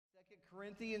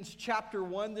Corinthians chapter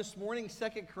 1 this morning.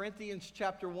 2 Corinthians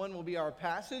chapter 1 will be our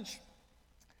passage.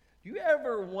 Do you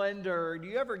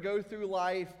ever go through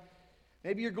life,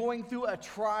 maybe you're going through a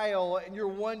trial and you're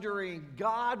wondering,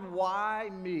 God, why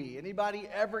me? Anybody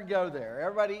ever go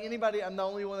there? Anybody, I'm the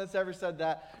only one that's ever said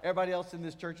that. Everybody else in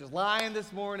this church is lying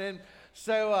this morning.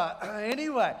 So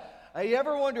anyway, you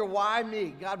ever wonder, why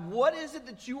me? God, what is it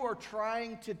that you are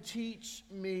trying to teach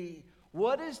me?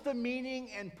 What is the meaning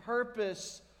and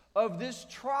purpose of this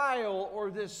trial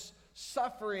or this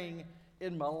suffering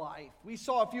in my life? We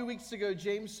saw a few weeks ago,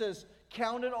 James says,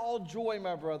 count it all joy,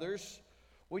 my brothers,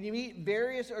 when you meet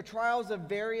trials of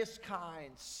various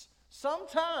kinds.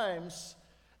 Sometimes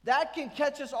that can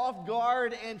catch us off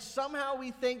guard and somehow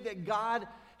we think that God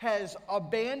has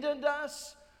abandoned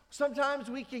us. Sometimes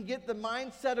we can get the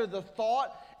mindset or the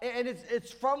thought, and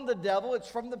it's from the devil, it's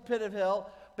from the pit of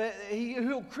hell, but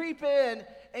he'll creep in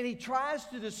and he tries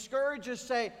to discourage us,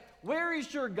 say, where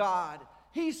is your God?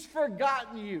 He's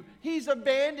forgotten you. He's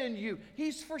abandoned you.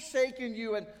 He's forsaken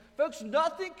you. And folks,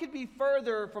 nothing could be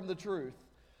further from the truth.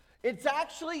 It's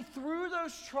actually through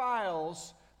those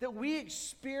trials that we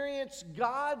experience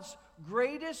God's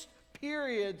greatest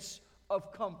periods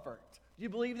of comfort. Do you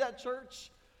believe that,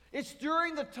 church? It's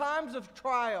during the times of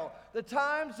trial, the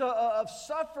times of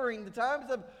suffering, the times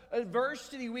of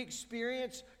adversity we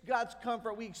experience God's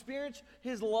comfort. We experience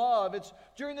His love. It's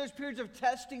during those periods of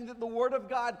testing that the Word of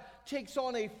God takes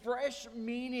on a fresh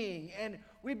meaning, and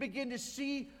we begin to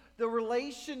see the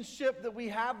relationship that we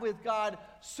have with God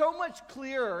so much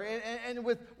clearer and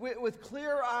with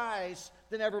clearer eyes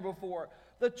than ever before.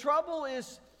 The trouble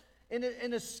is an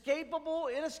inescapable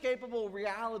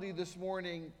reality this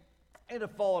morning. In a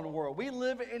fallen world. We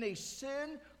live in a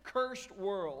sin-cursed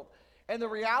world. And the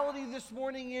reality this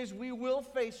morning is we will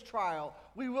face trial.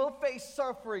 We will face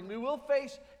suffering. We will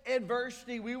face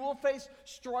adversity. We will face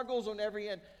struggles on every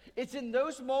end. It's in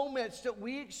those moments that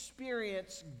we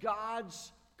experience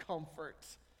God's comfort.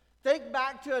 Think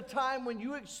back to a time when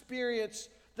you experienced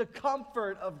the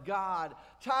comfort of God.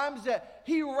 Times that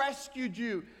He rescued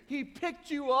you. He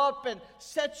picked you up and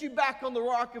set you back on the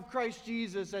rock of Christ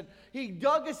Jesus. And He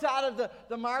dug us out of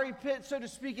the miry pit, so to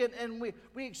speak. And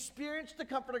we experienced the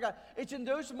comfort of God. It's in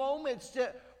those moments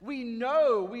that we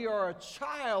know we are a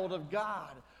child of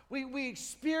God. We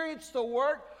experience the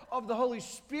work of the Holy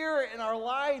Spirit in our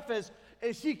life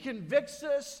as He convicts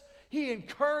us. He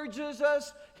encourages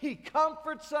us. He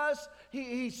comforts us.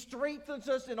 He strengthens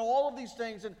us in all of these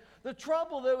things. And the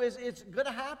trouble, though, is it's going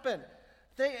to happen.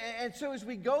 And so as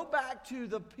we go back to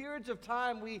the periods of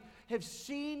time we have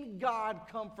seen God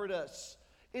comfort us,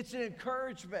 it's an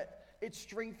encouragement. It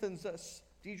strengthens us.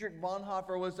 Dietrich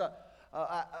Bonhoeffer was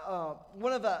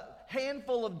one of a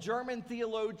handful of German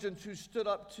theologians who stood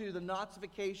up to the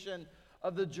Nazification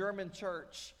of the German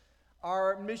church.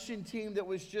 Our mission team that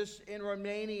was just in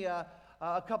Romania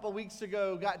a couple weeks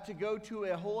ago got to go to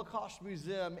a Holocaust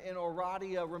museum in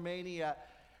Oradea, Romania.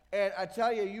 And I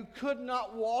tell you, you could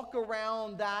not walk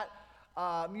around that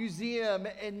museum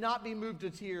and not be moved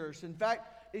to tears. In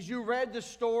fact, as you read the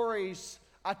stories,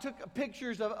 I took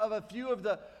pictures of a few of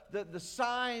the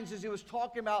signs as he was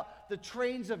talking about the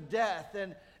trains of death.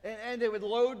 And they would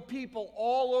load people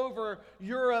all over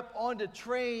Europe onto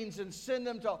trains and send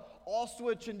them to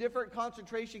Auschwitz and different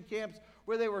concentration camps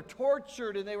where they were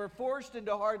tortured and they were forced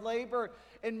into hard labor.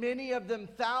 And many of them,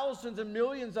 thousands and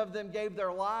millions of them, gave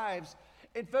their lives.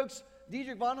 And folks,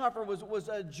 Dietrich Bonhoeffer was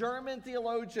a German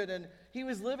theologian, and he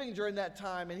was living during that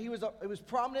time. And he was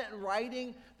prominent in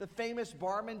writing the famous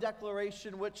Barmen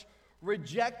Declaration, which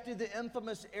rejected the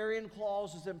infamous Aryan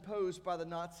clauses imposed by the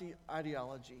Nazi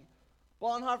ideology.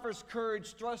 Bonhoeffer's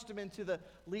courage thrust him into the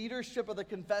leadership of the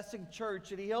Confessing Church,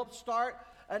 and he helped start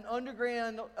an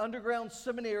underground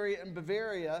seminary in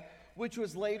Bavaria, which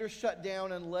was later shut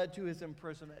down and led to his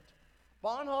imprisonment.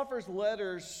 Bonhoeffer's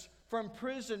letters from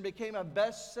prison became a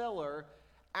bestseller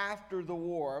after the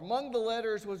war. Among the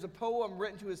letters was a poem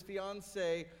written to his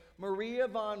fiancée, Maria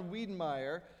von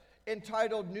Wiedemeyer,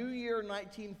 entitled New Year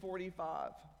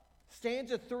 1945.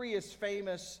 Stanza 3 is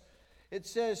famous. It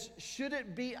says, should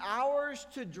it be ours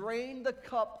to drain the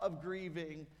cup of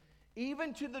grieving,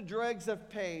 even to the dregs of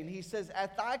pain, he says,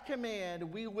 at thy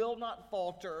command we will not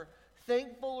falter,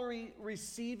 thankfully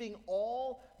receiving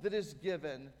all that is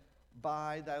given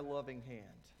by thy loving hand.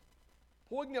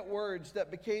 Poignant words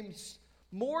that became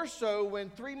more so when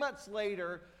 3 months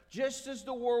later, just as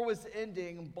the war was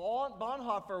ending,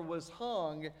 Bonhoeffer was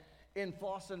hung in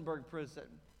Flossenburg prison.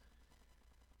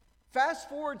 Fast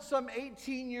forward some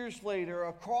 18 years later,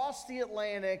 across the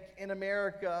Atlantic in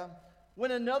America,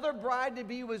 when another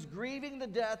bride-to-be was grieving the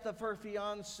death of her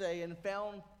fiancé and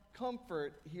found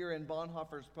comfort here in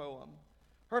Bonhoeffer's poem.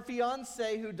 Her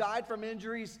fiance, who died from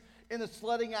injuries in a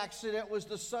sledding accident, was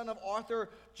the son of Arthur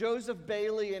Joseph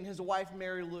Bailey and his wife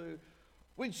Mary Lou.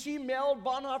 When she mailed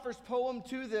Bonhoeffer's poem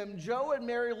to them, Joe and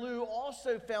Mary Lou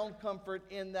also found comfort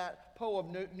in that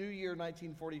poem, New Year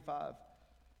 1945.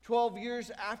 12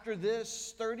 years after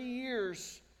this, 30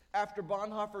 years after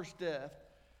Bonhoeffer's death,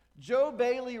 Joe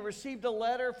Bailey received a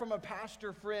letter from a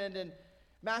pastor friend in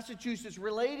Massachusetts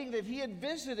relating that he had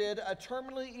visited a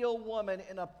terminally ill woman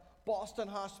in a Boston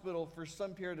hospital for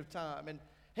some period of time and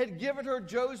had given her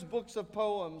Joe's books of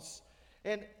poems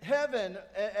and heaven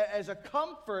as a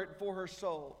comfort for her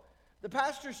soul. The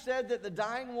pastor said that the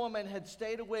dying woman had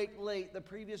stayed awake late the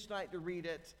previous night to read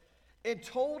it and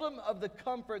told him of the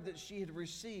comfort that she had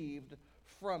received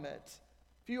from it.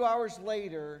 A few hours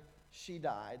later, she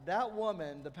died. That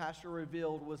woman, the pastor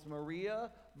revealed, was Maria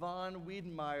von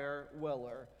Wiedemeyer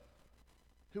Weller,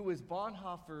 who was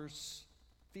Bonhoeffer's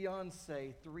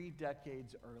fiancée 3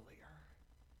 decades earlier.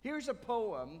 Here's a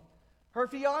poem her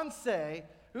fiancé,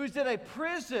 who's in a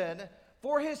prison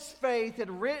for his faith, had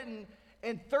written,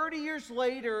 and 30 years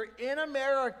later in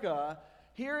America,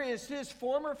 here is his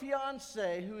former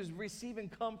fiancé who is receiving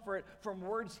comfort from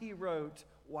words he wrote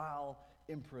while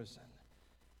in prison.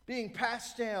 Being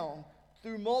passed down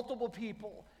through multiple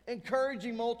people,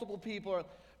 encouraging multiple people.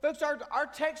 Folks, our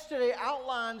text today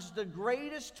outlines the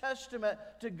greatest testament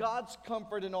to God's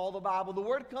comfort in all the Bible. The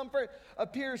word comfort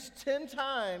appears 10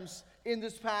 times in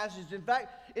this passage. In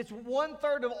fact, it's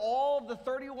 1/3 of all the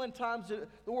 31 times that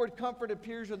the word comfort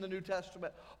appears in the New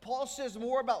Testament. Paul says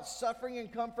more about suffering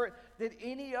and comfort than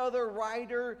any other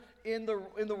writer in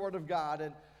the Word of God.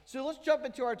 And so let's jump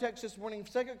into our text this morning,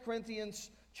 2 Corinthians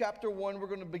Chapter 1, we're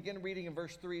going to begin reading in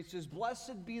verse 3. It says,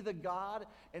 "Blessed be the God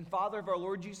and Father of our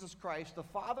Lord Jesus Christ, the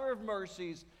Father of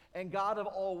mercies and God of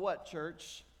all" what,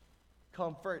 church?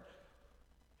 Comfort.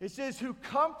 It says, "who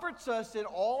comforts us in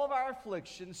all of our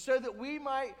afflictions, so that we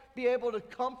might be able to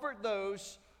comfort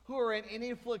those who are in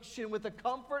any affliction with the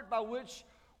comfort by which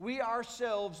we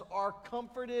ourselves are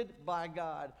comforted by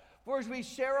God. For as we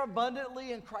share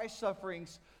abundantly in Christ's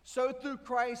sufferings, so through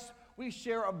Christ we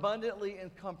share abundantly in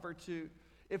comfort too.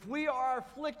 If we are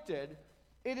afflicted,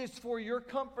 it is for your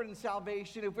comfort and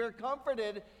salvation. If we're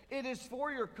comforted, it is for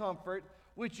your comfort,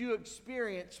 which you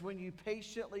experience when you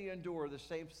patiently endure the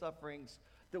same sufferings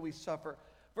that we suffer."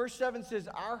 Verse 7 says,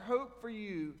 "Our hope for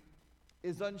you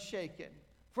is unshaken.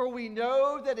 For we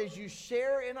know that as you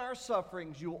share in our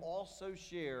sufferings, you will also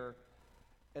share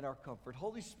in our comfort."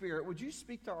 Holy Spirit, would you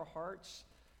speak to our hearts?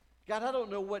 God, I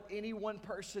don't know what any one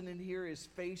person in here is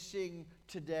facing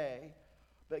today.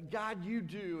 But God, you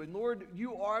do. And Lord,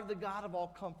 you are the God of all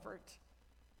comfort.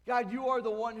 God, you are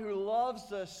the one who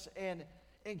loves us and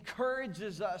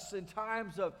encourages us in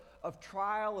times of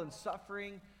trial and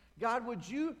suffering. God, would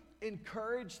you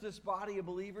encourage this body of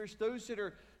believers, those that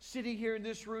are sitting here in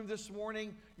this room this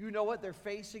morning, you know what they're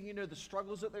facing, you know the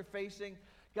struggles that they're facing.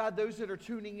 God, those that are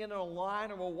tuning in online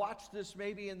or will watch this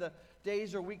maybe in the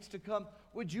days or weeks to come,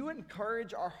 would you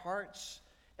encourage our hearts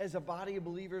as a body of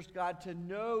believers, God, to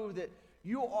know that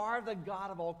you are the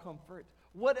God of all comfort.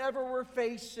 Whatever we're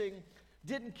facing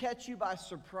didn't catch you by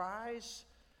surprise,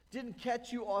 didn't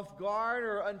catch you off guard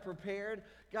or unprepared.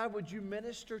 God, would you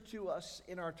minister to us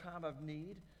in our time of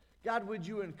need? God, would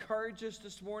you encourage us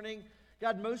this morning?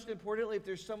 God, most importantly, if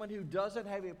there's someone who doesn't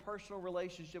have a personal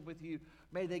relationship with you,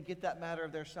 may they get that matter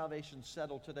of their salvation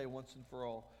settled today once and for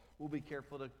all. We'll be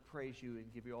careful to praise you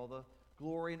and give you all the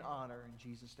glory and honor. In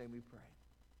Jesus' name we pray.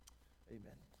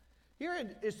 Amen. Here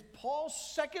is Paul's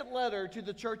second letter to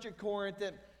the church at Corinth.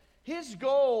 And his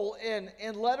goal in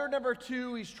letter number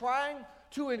 2, he's trying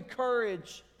to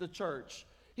encourage the church.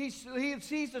 He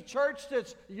sees a church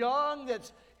that's young,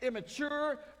 that's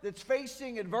immature, that's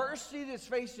facing adversity, that's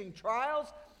facing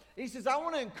trials. He says, I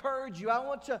want to encourage you. I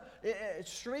want to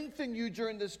strengthen you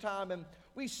during this time. And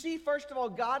we see, first of all,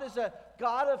 God is a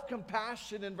God of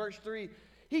compassion in verse 3.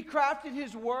 He crafted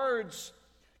his words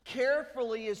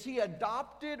carefully as he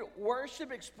adopted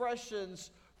worship expressions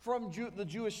from the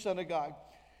Jewish synagogue.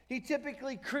 He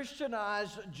typically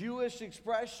Christianized Jewish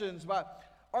expressions by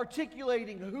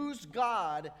articulating whose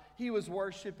God he was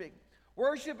worshiping.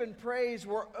 Worship and praise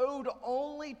were owed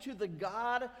only to the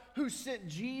God who sent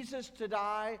Jesus to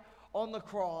die on the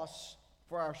cross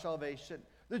for our salvation.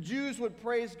 The Jews would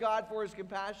praise God for his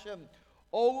compassion.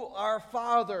 "Oh, our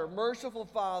Father, merciful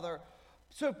Father."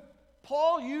 So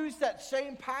Paul used that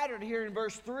same pattern here in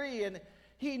verse 3, and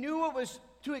he knew it was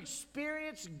to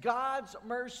experience God's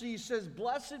mercy. He says,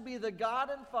 "Blessed be the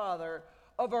God and Father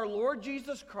of our Lord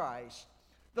Jesus Christ,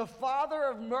 the Father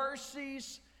of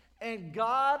mercies and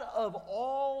God of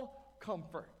all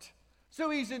comfort. So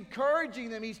he's encouraging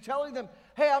them. He's telling them,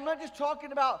 hey, I'm not just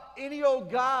talking about any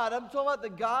old God. I'm talking about the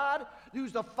God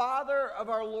who's the Father of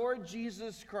our Lord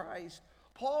Jesus Christ.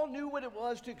 Paul knew what it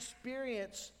was to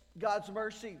experience God's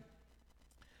mercy.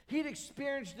 He'd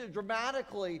experienced it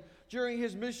dramatically during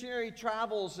his missionary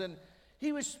travels, and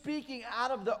he was speaking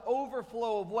out of the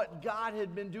overflow of what God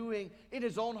had been doing in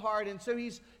his own heart. And so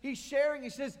he's sharing, he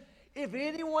says, if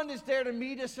anyone is there to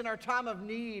meet us in our time of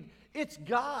need, it's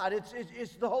God.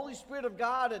 It's the Holy Spirit of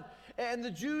God. And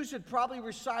the Jews had probably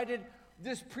recited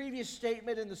this previous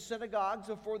statement in the synagogues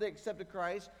before they accepted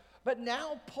Christ. But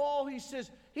now Paul, he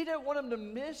says, he didn't want them to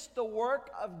miss the work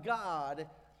of God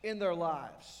in their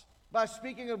lives. By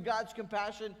speaking of God's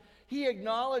compassion, he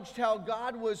acknowledged how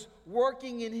God was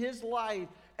working in his life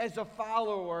as a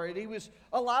follower. And he was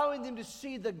allowing them to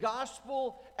see the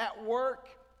gospel at work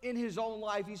in his own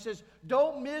life. He says,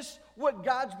 don't miss what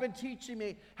God's been teaching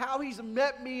me, how he's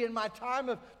met me in my time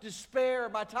of despair,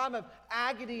 my time of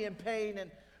agony and pain.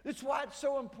 And that's why it's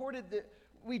so important that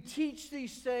we teach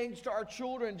these things to our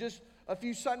children. Just a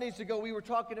few Sundays ago, we were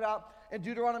talking about in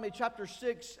Deuteronomy chapter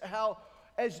 6, how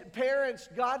as parents,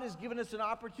 God has given us an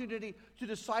opportunity to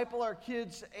disciple our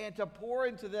kids and to pour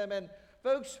into them. And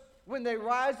folks, when they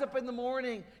rise up in the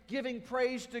morning giving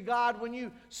praise to God, when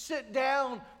you sit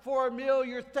down for a meal,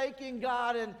 you're thanking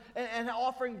God and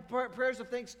offering prayers of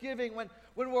thanksgiving. When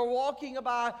we're walking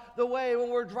by the way, when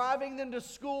we're driving them to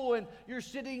school and you're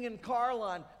sitting in car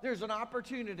line, there's an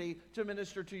opportunity to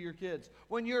minister to your kids.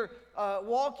 When you're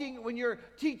when you're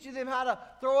teaching them how to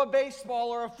throw a baseball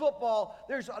or a football,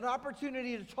 there's an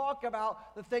opportunity to talk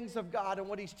about the things of God and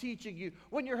what he's teaching you.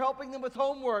 When you're helping them with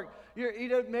homework,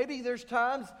 maybe there's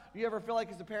times you ever feel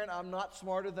like as a parent, I'm not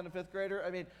smarter than a fifth grader.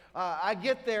 I mean, I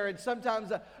get there and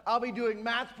sometimes I'll be doing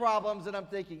math problems and I'm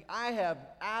thinking, I have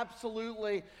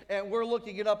absolutely, and we're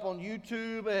looking it up on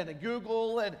YouTube and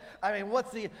Google, and I mean,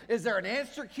 is there an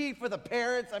answer key for the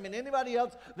parents? I mean, anybody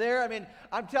else there? I mean,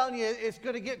 I'm telling you, it's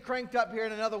going to get cranked up here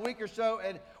in another week or so,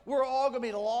 and we're all going to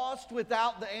be lost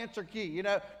without the answer key,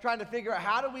 trying to figure out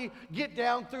how do we get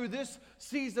down through this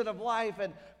season of life.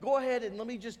 And go ahead and let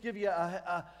me just give you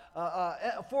a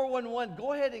 411.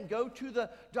 Go ahead and go to the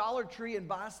Dollar Tree and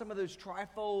buy some of those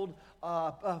trifold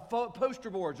poster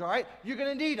boards, all right? You're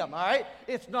going to need them, all right?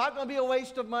 It's not going to be a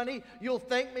waste of money. You'll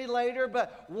thank me later,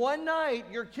 but one night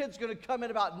your kid's going to come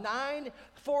in about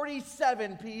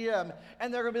 9:47 p.m.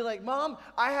 and they're going to be like, Mom,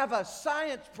 I have a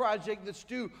science project that's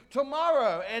due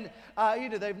tomorrow. And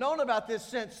they've known about this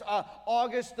since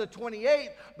August the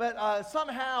 28th, but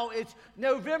somehow it's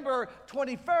November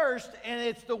 21st and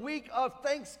it's the week of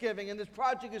Thanksgiving, and this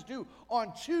project is due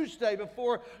on Tuesday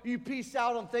before you peace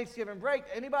out on Thanksgiving break.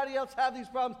 Anybody else have these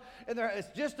problems? And it's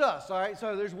just us, all right?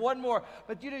 So there's one more.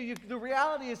 But the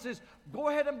reality is go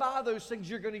ahead and buy those things.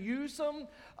 You're going to use them,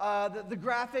 the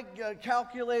graphic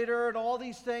calculator and all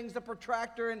these things, the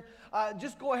protractor, and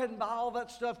just go ahead and buy all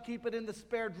that stuff. Keep it in the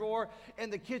spare drawer in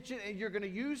the kitchen, and you're going to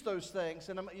use those things.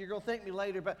 And you're going to thank me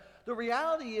later. But the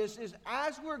reality is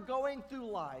as we're going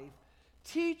through life,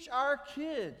 teach our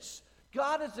kids.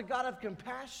 God is a God of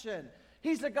compassion.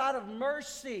 He's a God of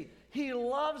mercy. He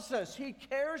loves us. He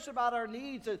cares about our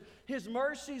needs. His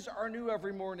mercies are new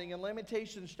every morning. In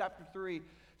Lamentations chapter 3,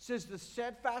 says the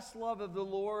steadfast love of the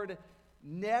Lord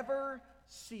never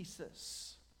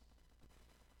ceases.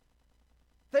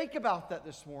 Think about that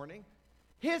this morning.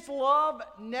 His love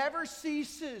never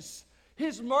ceases.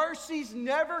 His mercies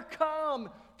never come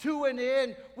to an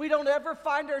end. We don't ever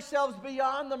find ourselves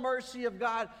beyond the mercy of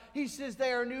God. He says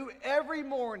they are new every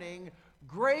morning.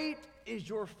 Great is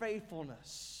your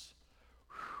faithfulness.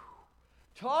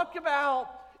 Whew. Talk about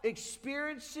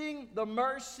experiencing the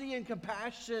mercy and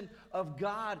compassion of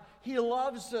God. He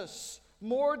loves us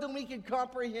more than we can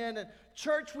comprehend. And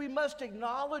church, we must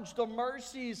acknowledge the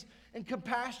mercies and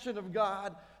compassion of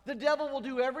God. The devil will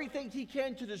do everything he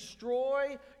can to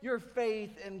destroy your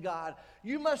faith in God.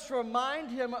 You must remind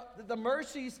him that the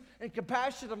mercies and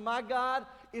compassion of my God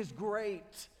is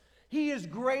great. He is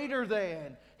greater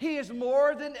than. He is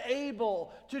more than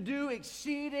able to do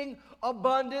exceeding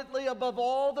abundantly above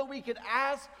all that we could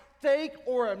ask, think,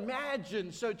 or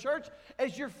imagine. So, church,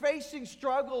 as you're facing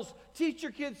struggles, teach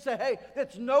your kids, say, hey,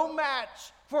 that's no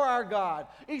match for our God.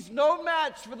 He's no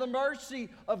match for the mercy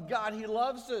of God. He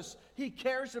loves us. He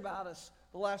cares about us.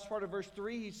 The last part of verse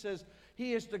 3, he says,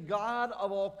 he is the God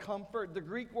of all comfort. The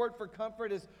Greek word for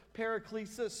comfort is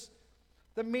paraklesis.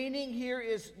 The meaning here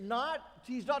is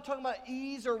he's not talking about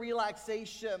ease or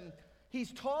relaxation. He's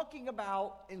talking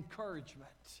about encouragement.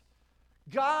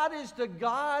 God is the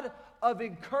God of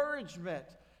encouragement.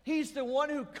 He's the one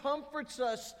who comforts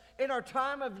us in our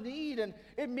time of need. And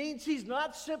it means He's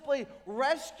not simply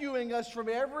rescuing us from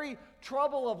every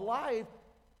trouble of life,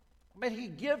 but He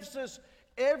gives us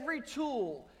every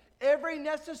tool, every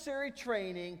necessary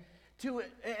training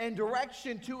and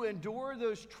direction to endure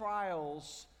those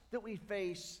trials that we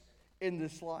face in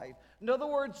this life. In other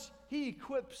words, He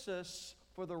equips us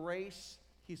for the race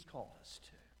He's called us to.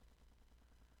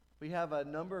 We have a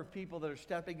number of people that are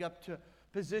stepping up to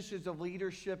positions of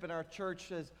leadership in our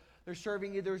church as they're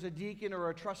serving either as a deacon or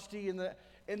a trustee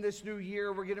in this new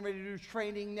year. We're getting ready to do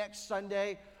training next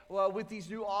Sunday with these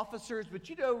new officers. But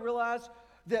realize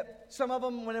that some of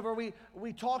them, whenever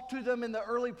we talk to them in the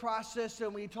early process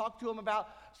and we talk to them about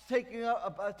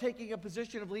taking a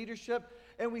position of leadership,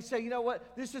 and we say, you know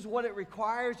what, this is what it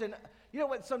requires. And you know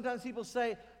what, sometimes people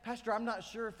say, Pastor, I'm not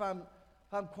sure if I'm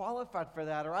qualified for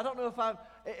that, or I don't know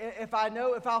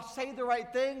if I'll say the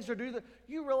right things or do the.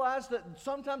 You realize that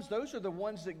sometimes those are the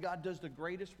ones that God does the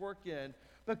greatest work in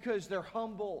because they're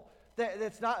humble.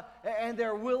 And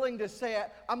they're willing to say,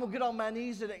 I'm going to get on my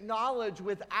knees and acknowledge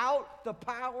without the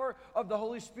power of the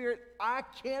Holy Spirit, I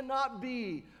cannot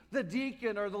be the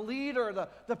deacon or the leader,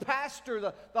 the pastor,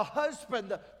 the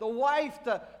husband, the wife,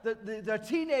 the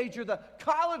teenager, the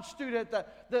college student,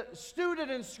 the student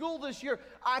in school this year.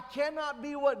 I cannot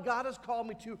be what God has called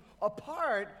me to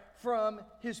apart from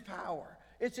His power.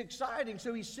 It's exciting.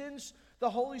 So He sends the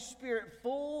Holy Spirit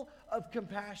full of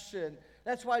compassion.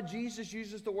 That's why Jesus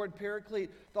uses the word paraclete.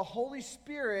 The Holy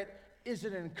Spirit is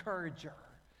an encourager.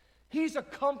 He's a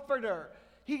comforter.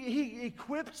 He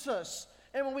equips us.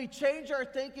 And when we change our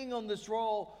thinking on this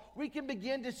role, we can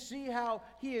begin to see how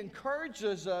He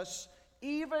encourages us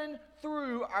even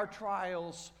through our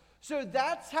trials. So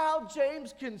that's how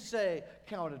James can say,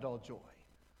 count it all joy.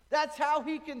 That's how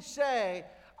he can say,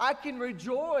 I can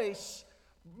rejoice.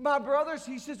 My brothers,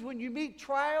 he says, when you meet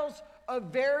trials of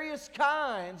various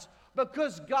kinds,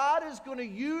 because God is going to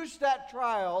use that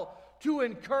trial to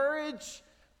encourage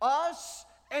us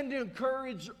and to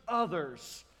encourage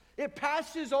others. It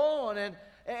passes on and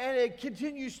it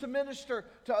continues to minister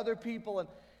to other people.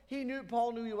 And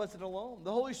Paul knew he wasn't alone.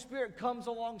 The Holy Spirit comes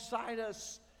alongside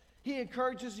us. He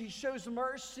encourages, He shows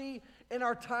mercy in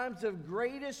our times of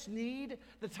greatest need,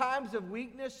 the times of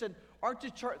weakness. And aren't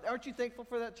you thankful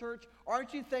for that, church?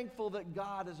 Aren't you thankful that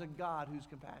God is a God who's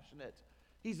compassionate?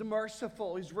 He's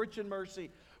merciful. He's rich in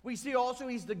mercy. We see also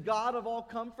He's the God of all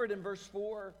comfort in verse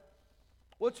 4.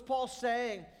 What's Paul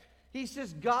saying? He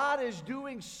says God is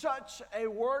doing such a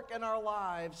work in our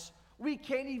lives, we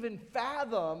can't even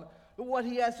fathom what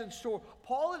He has in store.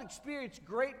 Paul had experienced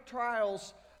great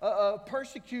trials of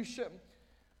persecution,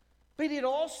 but he had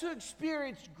also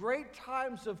experienced great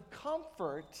times of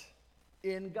comfort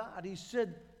in God. He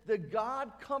said that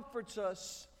God comforts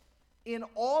us in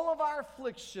all of our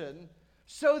affliction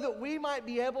so that we might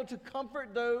be able to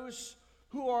comfort those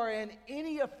who are in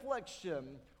any affliction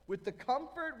with the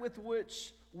comfort with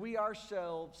which we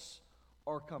ourselves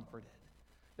are comforted.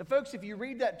 Now, folks, if you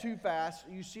read that too fast,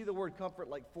 you see the word comfort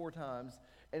like 4 times,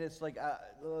 and it's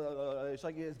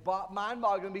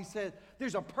mind-boggling. He said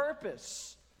there's a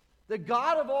purpose. The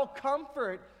God of all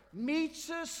comfort meets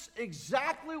us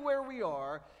exactly where we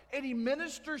are, and He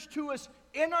ministers to us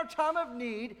in our time of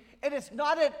need, and it's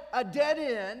not at a dead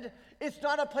end. It's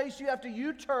not a place you have to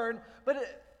U-turn,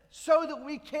 but so that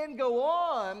we can go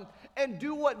on and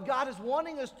do what God is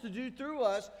wanting us to do through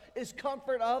us is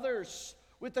comfort others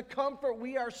with the comfort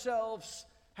we ourselves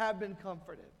have been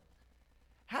comforted.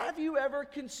 Have you ever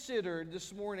considered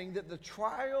this morning that the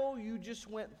trial you just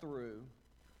went through,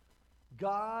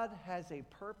 God has a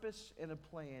purpose and a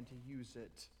plan to use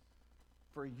it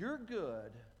for your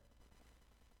good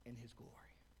and His glory?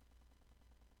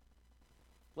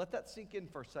 Let that sink in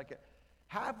for a second.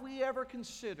 Have we ever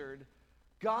considered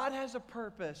God has a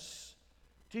purpose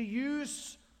to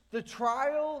use the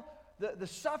trial, the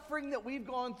suffering that we've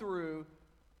gone through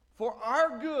for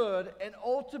our good and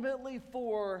ultimately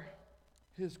for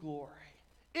His glory?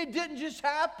 It didn't just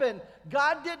happen.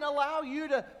 God didn't allow you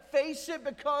to face it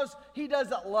because He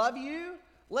doesn't love you.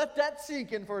 Let that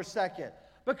sink in for a second.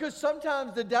 Because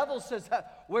sometimes the devil says,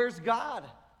 where's God?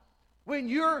 When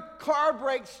your car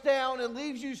breaks down and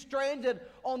leaves you stranded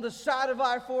on the side of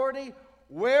I-40,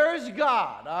 where's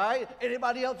God? All right?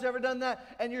 Anybody else ever done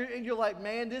that? And you're like,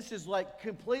 man, this is like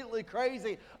completely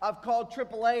crazy. I've called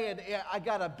AAA and I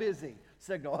got a busy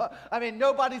signal. I mean,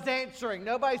 nobody's answering.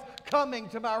 Nobody's coming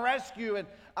to my rescue. And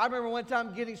I remember one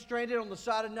time getting stranded on the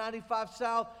side of 95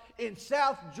 South in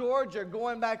South Georgia,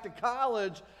 going back to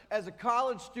college as a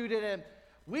college student. And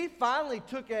we finally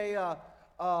took a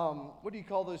what do you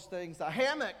call those things? A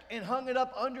hammock, and hung it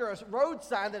up under a road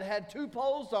sign that had 2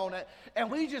 poles on it,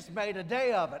 and we just made a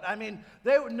day of it. I mean,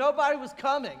 nobody was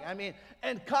coming. I mean,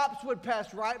 and cops would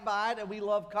pass right by it, and we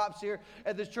love cops here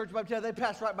at this church. But they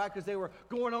passed right by because they were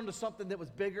going on to something that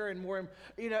was bigger and more,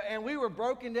 and we were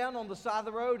broken down on the side of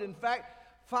the road. In fact,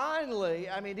 finally,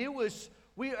 I mean,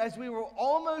 as we were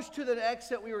almost to the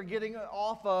exit we were getting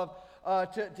off of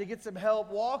to get some help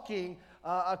walking,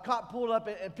 a cop pulled up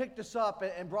and picked us up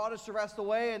and brought us the rest of the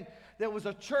way. And there was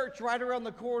a church right around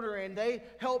the corner, and they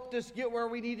helped us get where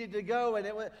we needed to go.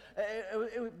 And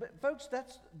folks,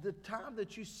 that's the time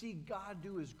that you see God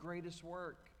do his greatest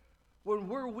work, when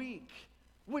we're weak,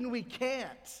 when we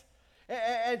can't.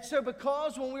 And so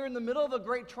because when we're in the middle of a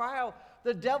great trial,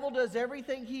 the devil does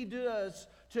everything he does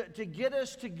to get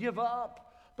us to give up.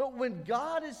 But when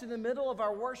God is in the middle of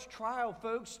our worst trial,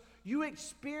 folks, you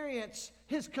experience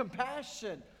his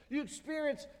compassion. You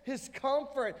experience his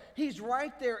comfort. He's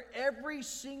right there every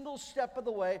single step of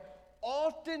the way,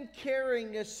 often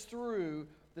carrying us through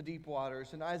the deep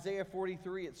waters. In Isaiah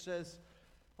 43, it says,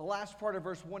 the last part of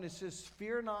verse 1, it says,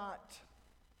 "Fear not,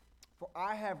 for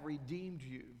I have redeemed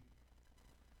you.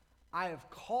 I have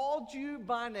called you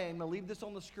by name." I'll leave this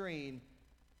on the screen.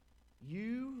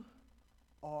 You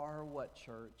are what,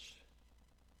 church?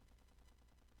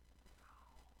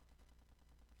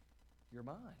 You're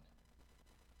mine.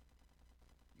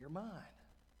 You're mine.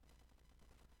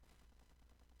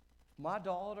 My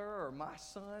daughter or my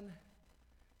son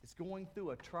is going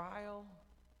through a trial.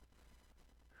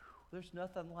 There's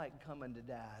nothing like coming to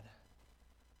dad,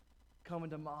 coming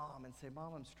to mom and say,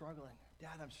 "Mom, I'm struggling.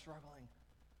 Dad, I'm struggling.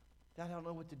 Dad, I don't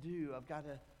know what to do. I've got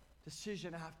a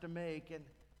decision I have to make." And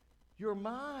you're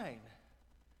mine.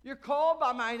 You're called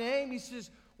by my name. He says,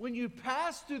 when you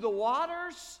pass through the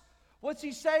waters, what's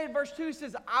he say in verse 2? He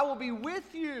says, "I will be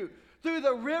with you through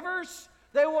the rivers.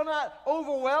 They will not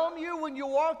overwhelm you. When you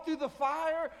walk through the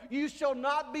fire, you shall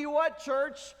not be" what,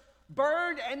 church?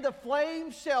 "Burned, and the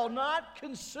flames shall not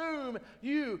consume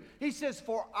you." He says,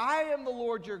 "For I am the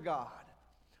Lord your God,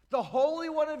 the Holy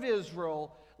One of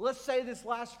Israel." Let's say this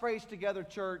last phrase together,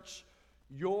 church.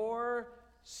 "Your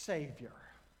Savior."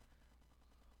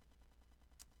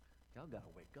 Y'all got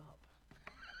to wake up.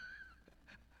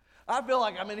 I feel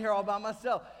like I'm in here all by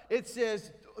myself. It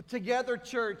says, together,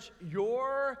 church,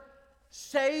 "Your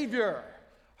Savior."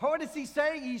 What is he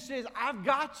saying? He says, "I've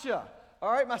got you."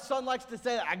 All right, my son likes to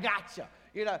say that, "I got you."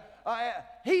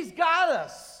 He's got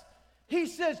us. He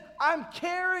says, "I'm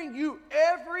carrying you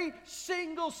every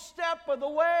single step of the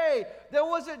way." There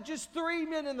wasn't just 3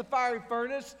 men in the fiery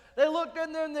furnace. They looked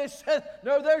in there and they said,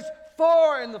 "No, there's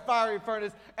 4 in the fiery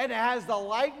furnace." And it has the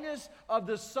likeness of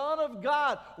the Son of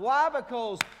God. Why?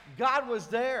 Because God was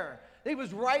there. He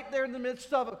was right there in the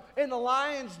midst of it. In the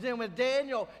lion's den with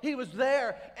Daniel, he was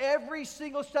there every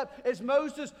single step. As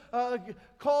Moses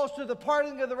calls to the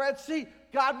parting of the Red Sea,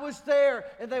 God was there,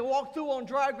 and they walked through on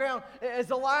dry ground.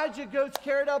 As Elijah goes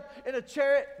carried up in a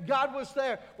chariot, God was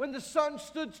there. When the sun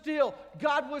stood still,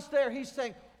 God was there. He's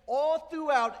saying, all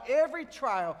throughout every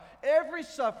trial, every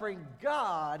suffering,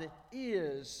 God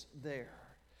is there.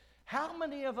 How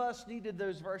many of us needed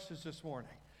those verses this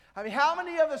morning? I mean, how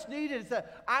many of us needed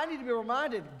that? I need to be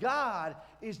reminded God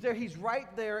is there. He's right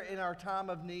there in our time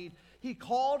of need. He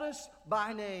called us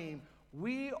by name.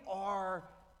 We are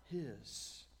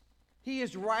his. He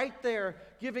is right there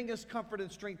giving us comfort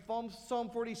and strength. Psalm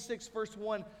 46, verse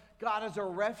 1, God is a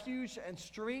refuge and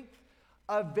strength,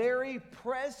 a very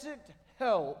present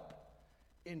help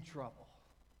in trouble.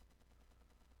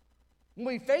 When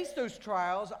we face those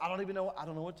trials, I don't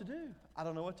know what to do. I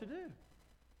don't know what to do.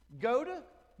 Go to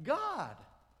God,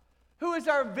 who is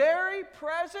our very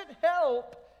present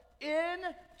help in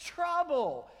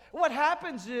trouble. What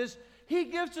happens is he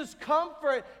gives us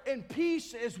comfort and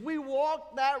peace as we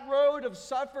walk that road of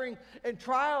suffering and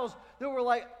trials that we're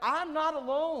like, I'm not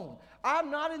alone. I'm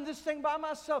not in this thing by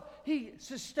myself. He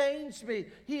sustains me.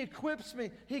 He equips me.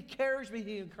 He carries me.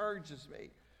 He encourages me.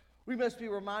 We must be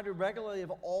reminded regularly of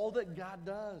all that God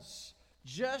does.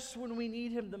 Just when we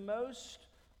need him the most,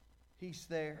 he's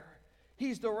there.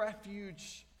 He's the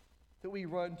refuge that we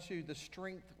run to, the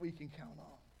strength we can count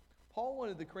on. Paul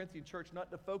wanted the Corinthian church not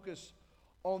to focus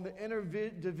on the inner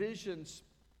divisions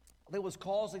that was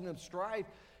causing them strife.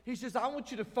 He says, I want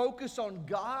you to focus on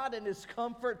God and his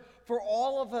comfort for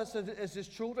all of us as his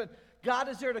children. God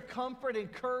is there to comfort,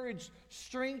 encourage,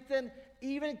 strengthen,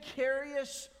 even carry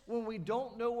us when we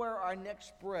don't know where our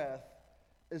next breath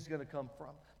is going to come from.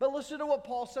 But listen to what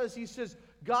Paul says. He says,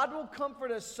 God will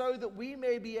comfort us so that we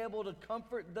may be able to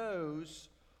comfort those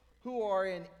who are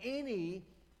in any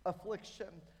affliction.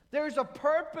 There's a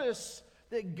purpose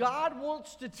that God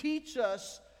wants to teach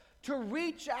us to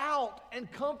reach out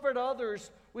and comfort others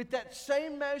with that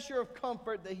same measure of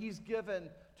comfort that He's given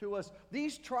to us.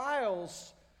 These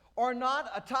trials are not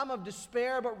a time of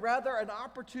despair, but rather an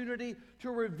opportunity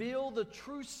to reveal the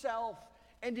true self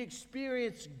and to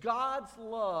experience God's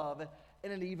love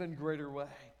in an even greater way.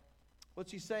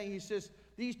 What's he saying? He says,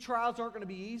 these trials aren't going to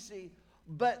be easy,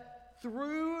 but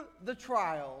through the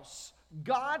trials,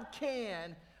 God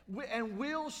can and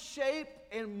will shape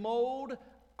and mold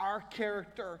our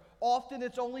character. Often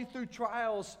it's only through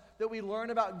trials that we learn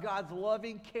about God's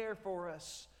loving care for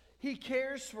us. He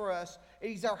cares for us, and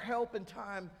He's our help in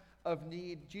time of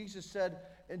need. Jesus said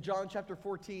in John chapter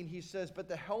 14, He says, but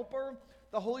the Helper,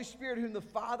 the Holy Spirit, whom the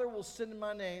Father will send in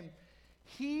my name,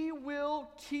 He will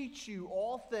teach you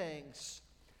all things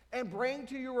and bring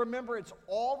to your remembrance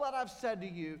all that I've said to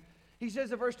you. He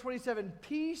says in verse 27,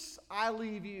 peace I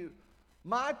leave you.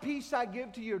 My peace I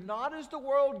give to you. Not as the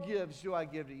world gives do I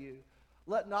give to you.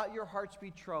 Let not your hearts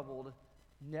be troubled.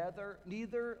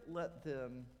 Neither let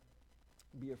them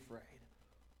be afraid.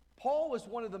 Paul was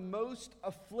one of the most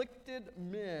afflicted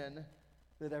men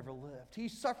that ever lived. He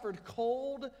suffered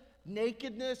cold,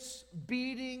 nakedness,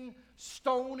 beating,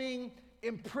 stoning,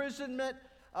 imprisonment,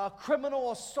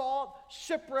 criminal assault,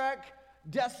 shipwreck,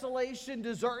 desolation,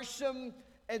 desertion,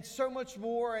 and so much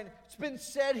more. And it's been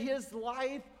said his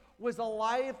life was a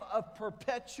life of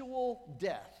perpetual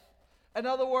death. In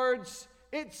other words,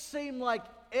 it seemed like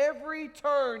every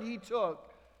turn he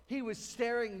took, he was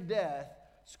staring death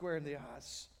square in the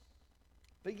eyes.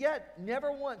 But yet,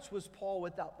 never once was Paul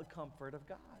without the comfort of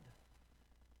God.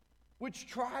 Which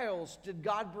trials did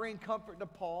God bring comfort to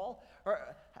Paul? Or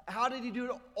how did He do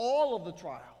it? All of the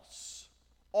trials.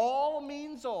 All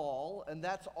means all, and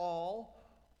that's all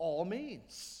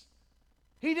means.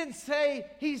 He didn't say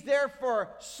He's there for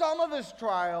some of His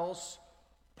trials,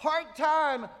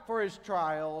 part-time for His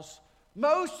trials,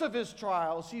 most of His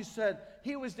trials. He said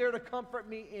He was there to comfort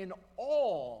me in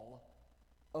all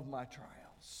of my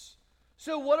trials.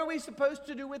 So what are we supposed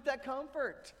to do with that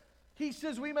comfort? He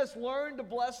says we must learn to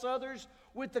bless others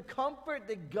with the comfort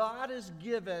that God has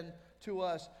given to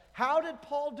us. How did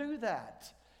Paul do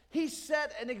that? He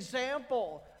set an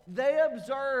example. They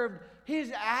observed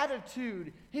his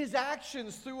attitude, his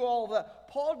actions through all that.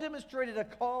 Paul demonstrated a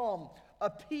calm, a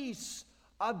peace,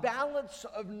 a balance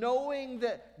of knowing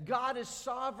that God is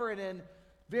sovereign and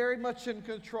very much in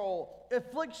control.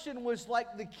 Affliction was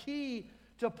like the key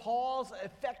to Paul's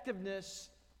effectiveness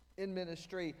in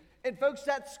ministry. And folks,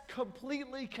 that's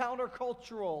completely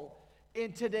countercultural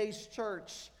in today's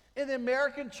church. In the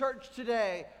American church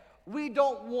today, we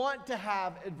don't want to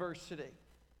have adversity.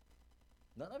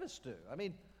 None of us do. I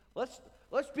mean, let's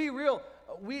be real.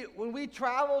 When we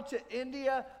travel to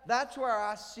India, that's where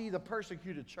I see the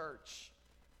persecuted church.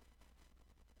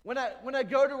 When I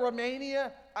go to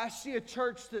Romania, I see a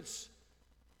church that's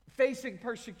facing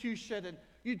persecution. And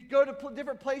you go to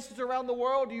different places around the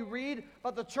world, you read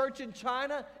about the church in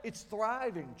China, it's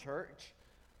thriving, church.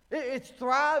 It's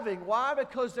thriving. Why?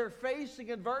 Because they're facing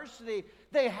adversity.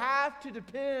 They have to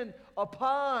depend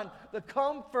upon the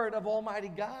comfort of Almighty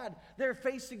God. They're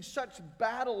facing such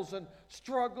battles and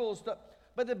struggles.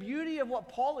 But the beauty of what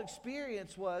Paul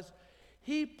experienced was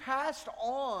he passed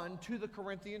on to the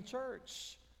Corinthian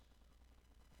church.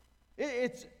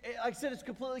 Like I said, it's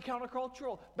completely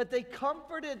countercultural. But they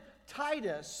comforted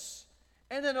Titus,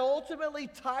 and then ultimately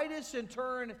Titus in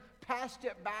turn passed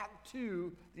it back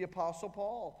to the Apostle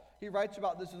Paul. He writes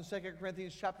about this in 2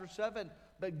 Corinthians chapter 7.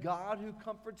 But God, who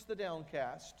comforts the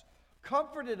downcast,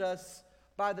 comforted us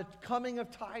by the coming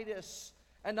of Titus.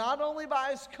 And not only by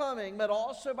his coming, but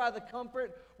also by the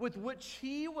comfort with which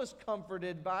he was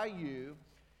comforted by you.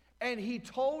 And he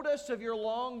told us of your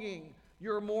longing,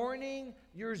 your mourning,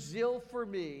 your zeal for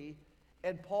me.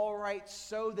 And Paul writes,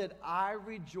 so that I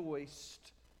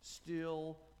rejoiced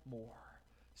still more.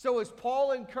 So as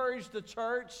Paul encouraged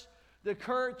the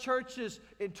current churches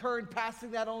in turn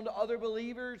passing that on to other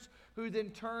believers, who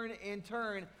then in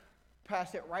turn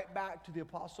passed it right back to the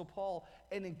Apostle Paul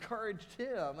and encouraged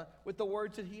him with the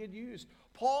words that he had used.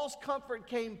 Paul's comfort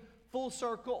came full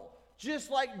circle.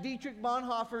 Just like Dietrich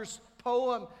Bonhoeffer's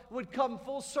poem would come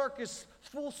full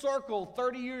circle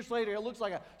 30 years later. It looks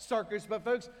like a circus, but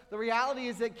folks, the reality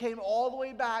is it came all the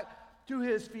way back to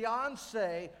his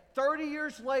fiancée 30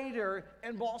 years later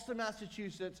in Boston,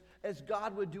 Massachusetts, as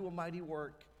God would do a mighty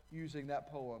work using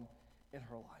that poem in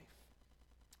her life.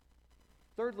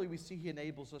 Thirdly, we see he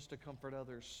enables us to comfort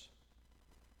others.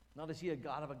 Not is he a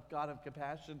God of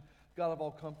compassion, God of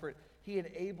all comfort. He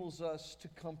enables us to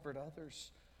comfort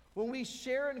others. When we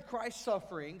share in Christ's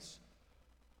sufferings,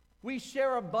 we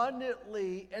share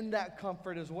abundantly in that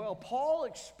comfort as well. Paul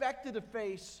expected to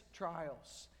face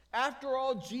trials. After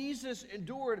all, Jesus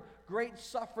endured great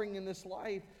suffering in this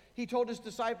life. He told his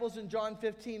disciples in John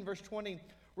 15, verse 20,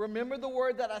 "Remember the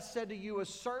word that I said to you, a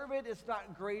servant is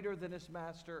not greater than his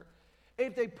master.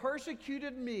 If they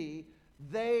persecuted me,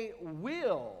 they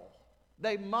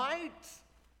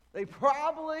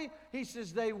probably, he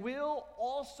says, they will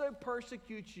also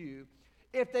persecute you.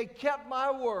 If they kept my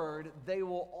word, they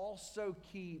will also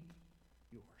keep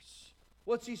yours."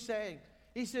 What's he saying?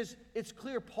 He says, it's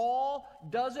clear Paul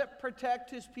doesn't protect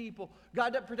his people.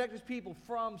 God doesn't protect his people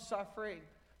from suffering.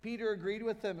 Peter agreed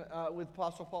with him, with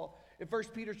Apostle Paul. In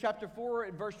 1 Peter chapter 4,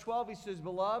 in verse 12, he says,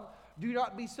 "Beloved, do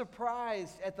not be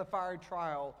surprised at the fiery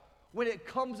trial when it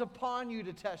comes upon you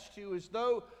to test you, as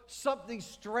though something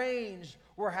strange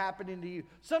were happening to you."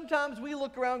 Sometimes we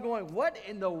look around going, what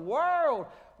in the world?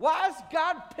 Why is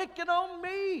God picking on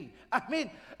me? I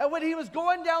mean, and when he was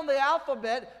going down the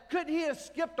alphabet, couldn't he have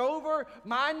skipped over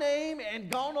my name and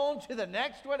gone on to the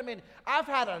next one? I mean, I've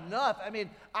had enough. I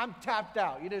mean, I'm tapped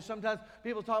out. You know, sometimes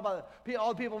people talk about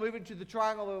all the people moving to the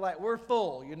triangle. They're like, we're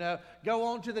full, you know, go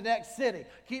on to the next city.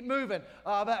 Keep moving.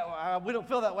 But we don't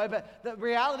feel that way. But the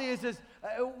reality is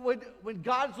when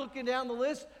God's looking down the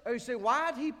list, you say,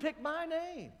 why did he pick my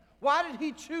name? Why did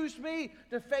he choose me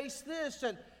to face this?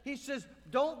 And he says,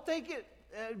 don't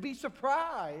be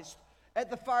surprised at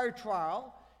the fire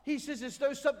trial. He says, as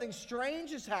though something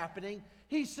strange is happening.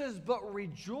 He says, but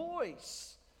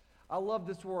rejoice. I love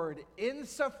this word,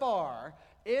 insofar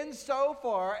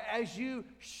as you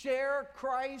share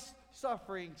Christ's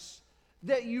sufferings,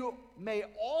 that you may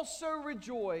also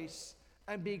rejoice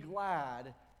and be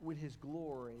glad when his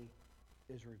glory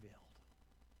is revealed.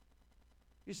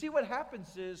 You see, what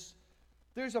happens is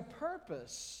there's a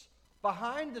purpose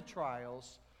behind the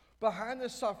trials, behind the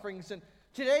sufferings. And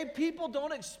today, people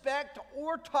don't expect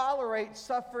or tolerate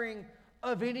suffering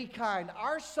of any kind.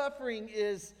 Our suffering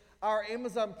is our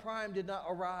Amazon Prime did not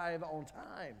arrive on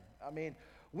time. I mean,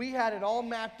 we had it all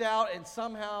mapped out, and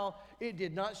somehow it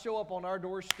did not show up on our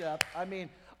doorstep. I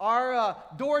mean, our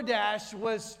DoorDash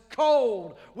was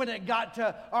cold when it got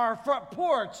to our front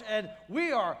porch, and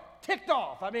we are ticked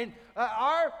off. I mean,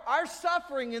 our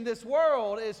suffering in this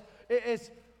world is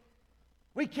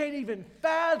we can't even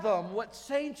fathom what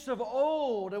saints of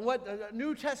old and what the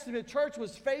New Testament church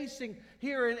was facing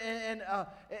here in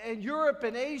Europe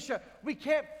and Asia. We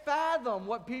can't fathom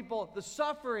what the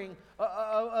suffering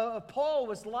of Paul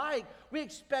was like. We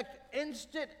expect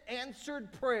instant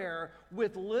answered prayer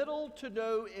with little to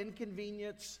no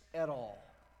inconvenience at all.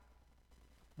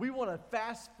 We want a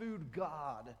fast food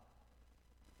God,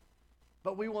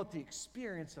 but we want the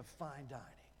experience of fine dining.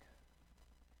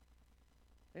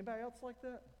 Anybody else like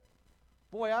that?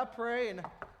 Boy, I pray and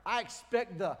I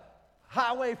expect the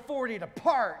Highway 40 to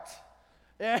part.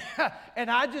 And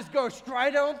I just go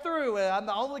straight on through. And I'm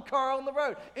the only car on the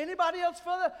road. Anybody else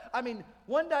feel that? I mean,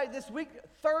 one day this week,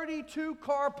 32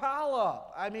 car pileup.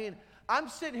 I mean, I'm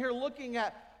sitting here looking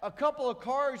at a couple of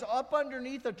cars up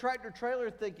underneath a tractor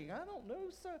trailer thinking, I don't know,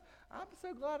 so I'm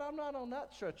so glad I'm not on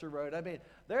that stretch of road. I mean,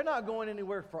 they're not going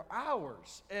anywhere for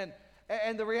hours. And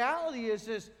the reality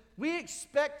is we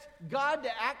expect God to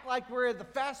act like we're at the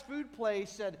fast food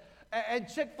place and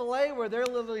Chick-fil-A where they're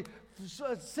literally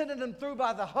sending them through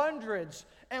by the hundreds.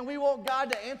 And we want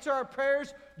God to answer our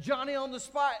prayers, Johnny on the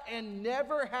spot, and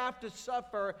never have to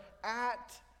suffer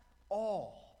at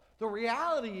all. The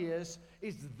reality is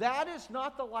that is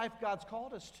not the life God's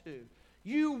called us to.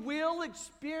 You will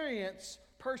experience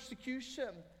persecution.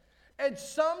 And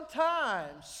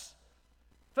sometimes,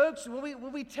 folks,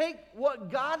 when we take what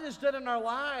God has done in our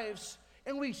lives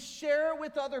and we share it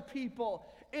with other people,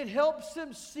 it helps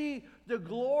them see the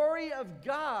glory of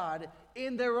God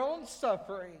in their own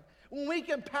suffering. When we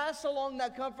can pass along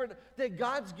that comfort that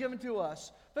God's given to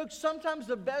us. Folks, sometimes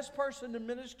the best person to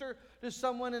minister to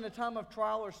someone in a time of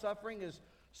trial or suffering is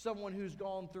someone who's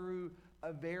gone through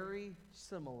a very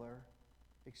similar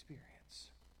experience.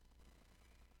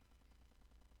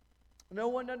 No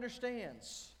one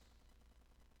understands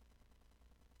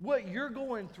what you're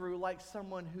going through like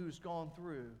someone who's gone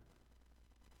through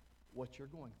what you're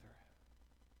going through.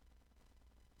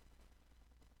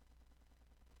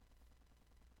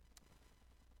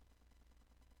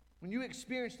 When you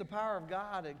experience the power of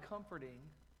God in comforting,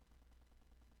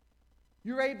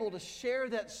 you're able to share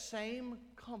that same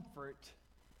comfort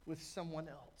with someone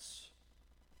else.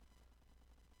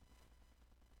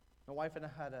 My wife and I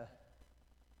had a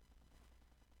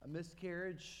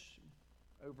miscarriage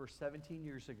over 17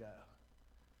 years ago.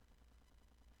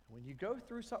 When you go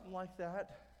through something like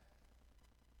that,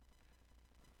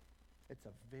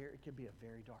 it can be a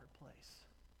very dark place.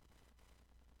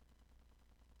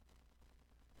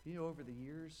 You know, over the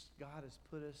years, God has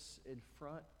put us in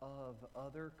front of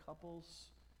other couples.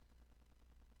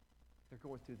 They're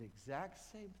going through the exact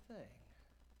same thing.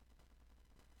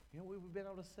 You know what we've been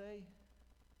able to say?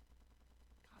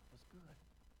 God was good.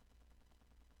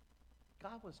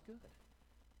 God was good.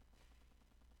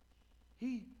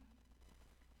 He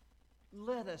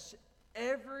led us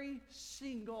every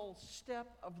single step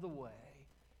of the way.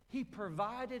 He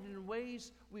provided in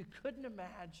ways we couldn't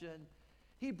imagine.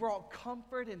 He brought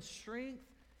comfort and strength.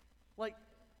 Like,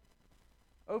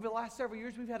 over the last several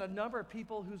years, we've had a number of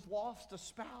people who's lost a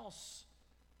spouse.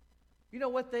 You know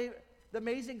what the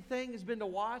amazing thing has been to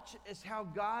watch is how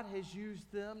God has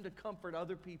used them to comfort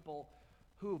other people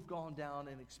who have gone down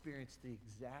and experienced the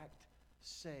exact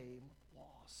same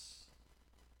loss.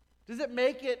 Does it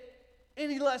make it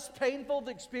any less painful,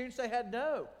 the experience they had?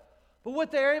 No. But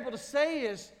what they're able to say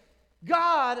is,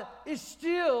 God is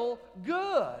still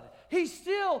good. He's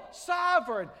still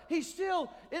sovereign. He's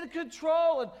still in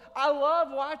control. And I love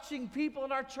watching people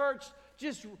in our church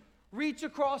just reach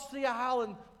across the aisle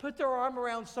and put their arm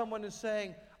around someone and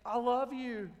saying, I love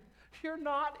you. You're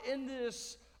not in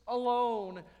this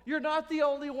alone. You're not the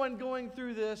only one going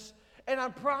through this. And I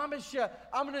promise you,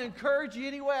 I'm going to encourage you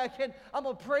any way I can. I'm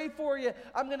going to pray for you.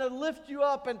 I'm going to lift you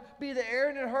up and be the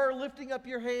Aaron and Hur lifting up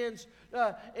your hands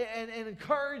and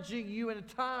encouraging you in a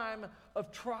time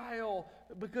of trial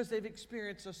because they've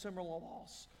experienced a similar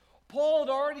loss. Paul had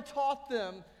already taught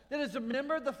them that as a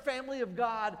member of the family of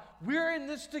God, we're in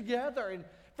this together. In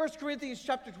 1 Corinthians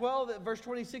chapter 12, verse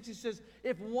 26, he says,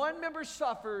 if one member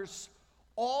suffers,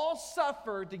 all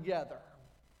suffer together.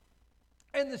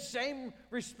 In the same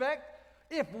respect,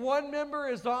 if one member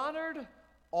is honored,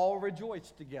 all rejoice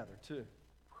together too.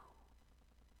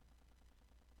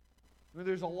 When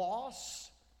there's a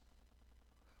loss,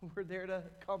 we're there to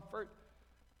comfort.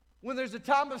 When there's a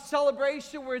time of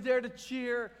celebration, we're there to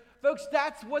cheer. Folks,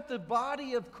 that's what the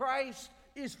body of Christ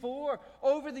is for.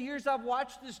 Over the years, I've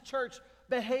watched this church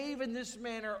behave in this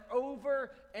manner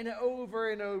over and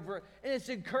over and over. And it's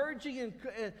encouraging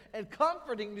and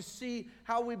comforting to see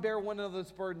how we bear one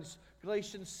another's burdens.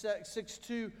 Galatians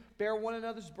 6:2, bear one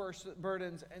another's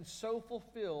burdens and so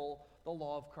fulfill the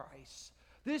law of Christ.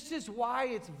 This is why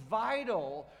it's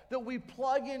vital that we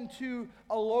plug into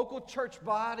a local church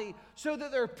body so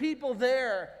that there are people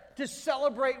there to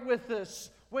celebrate with us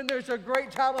when there's a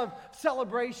great time of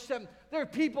celebration. There are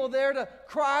people there to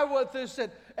cry with us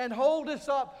and hold us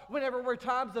up whenever we're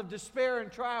times of despair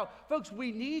and trial. Folks,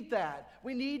 we need that.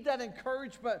 We need that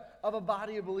encouragement of a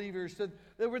body of believers that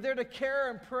we're there to care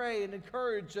and pray and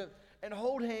encourage and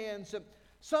hold hands.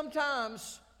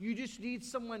 Sometimes you just need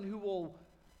someone who will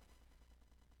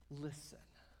listen.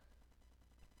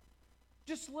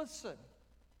 Just listen.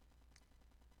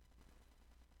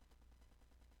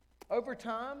 Over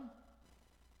time,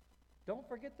 don't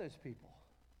forget those people.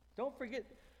 Don't forget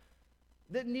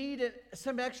that need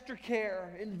some extra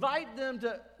care. Invite them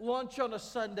to lunch on a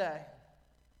Sunday.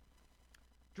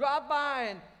 Drop by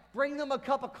and bring them a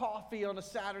cup of coffee on a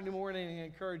Saturday morning and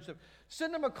encourage them.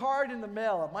 Send them a card in the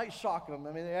mail. It might shock them.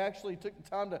 I mean, they actually took the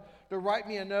time to write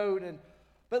me a note.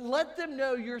 But let them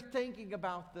know you're thinking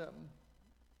about them.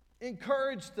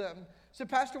 Encourage them. So,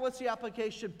 Pastor, what's the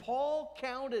application? Paul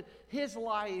counted his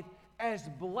life as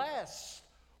blessed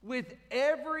with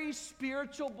every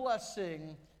spiritual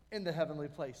blessing in the heavenly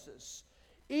places.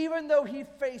 Even though he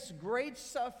faced great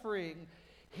suffering,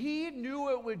 he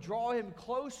knew it would draw him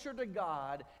closer to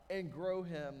God and grow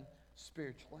him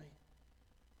spiritually.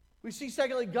 We see,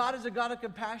 secondly, God is a God of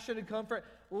compassion and comfort.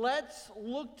 Let's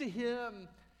look to him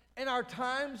in our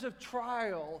times of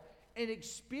trial and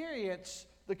experience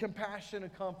the compassion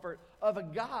and comfort of a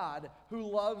God who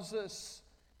loves us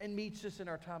and meets us in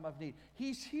our time of need.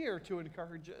 He's here to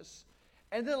encourage us.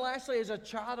 And then lastly, as a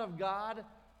child of God,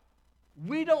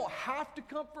 we don't have to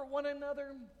comfort one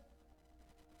another.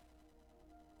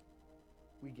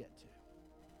 We get to.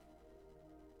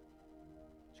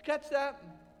 Did you catch that?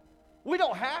 We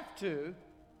don't have to.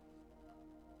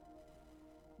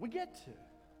 We get to.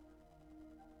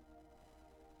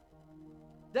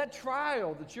 That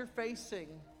trial that you're facing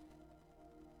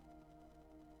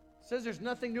says there's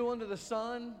nothing new under the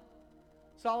sun.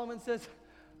 Solomon says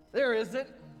there isn't.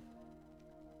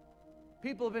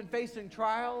 People have been facing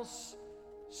trials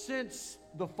since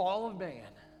the fall of man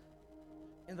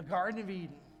in the Garden of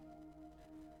Eden.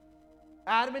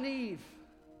 Adam and Eve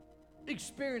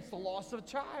experienced the loss of a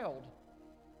child.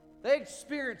 They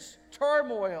experienced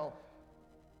turmoil.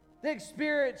 They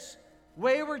experienced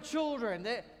wayward children.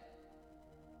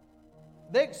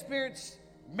 They experienced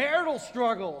Marital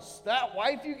struggles. That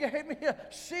wife you gave me,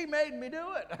 she made me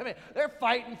do it. I mean, they're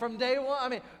fighting from day one. I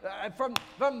mean,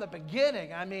 from the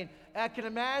beginning. I mean, I can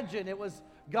imagine it was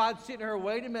God sitting here,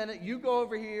 wait a minute, you go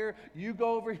over here, you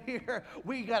go over here.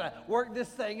 We got to work this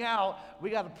thing out. We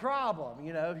got a problem.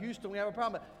 You know, Houston, we have a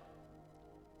problem.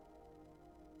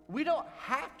 We don't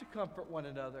have to comfort one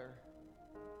another.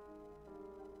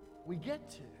 We get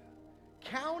to.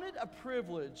 Count it a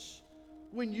privilege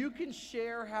when you can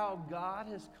share how God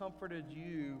has comforted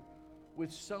you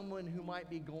with someone who might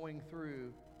be going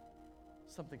through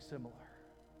something similar.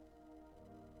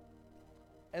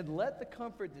 And let the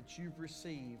comfort that you've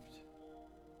received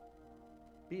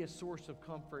be a source of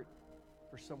comfort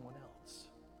for someone else.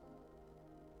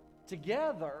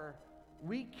 Together,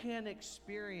 we can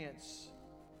experience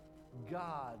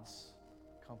God's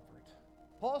comfort.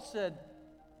 Paul said,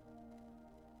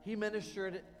 He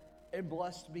ministered and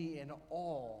blessed me in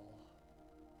all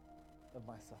of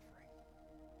my suffering.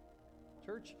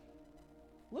 Church,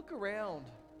 look around.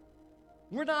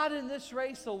 We're not in this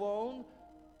race alone.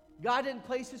 God didn't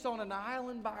place us on an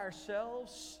island by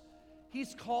ourselves.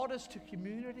 He's called us to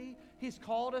community. He's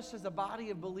called us as a body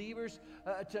of believers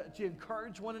to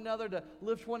encourage one another, to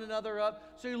lift one another up.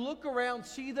 So you look around,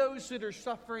 see those that are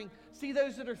suffering, see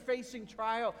those that are facing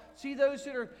trial, see those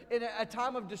that are in a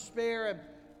time of despair, and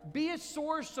be a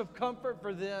source of comfort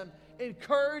for them.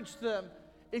 Encourage them.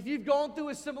 If you've gone through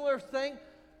a similar thing,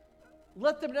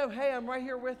 let them know, hey, I'm right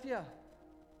here with you.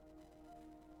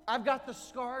 I've got the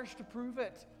scars to prove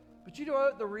it. But you know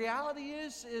what the reality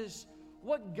is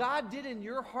what God did in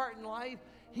your heart and life,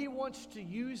 He wants to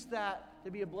use that to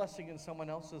be a blessing in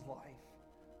someone else's life.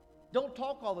 Don't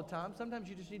talk all the time. Sometimes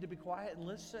you just need to be quiet and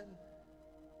listen.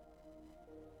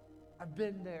 I've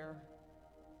been there.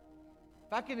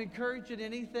 If I can encourage you in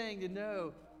anything, to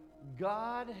know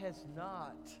God has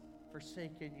not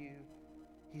forsaken you.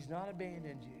 He's not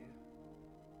abandoned you.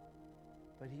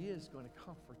 But He is going to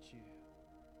comfort you.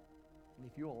 And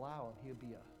if you allow Him, He'll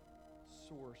be a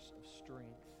source of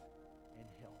strength and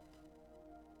help.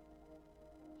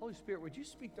 Holy Spirit, would you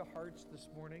speak to hearts this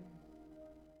morning?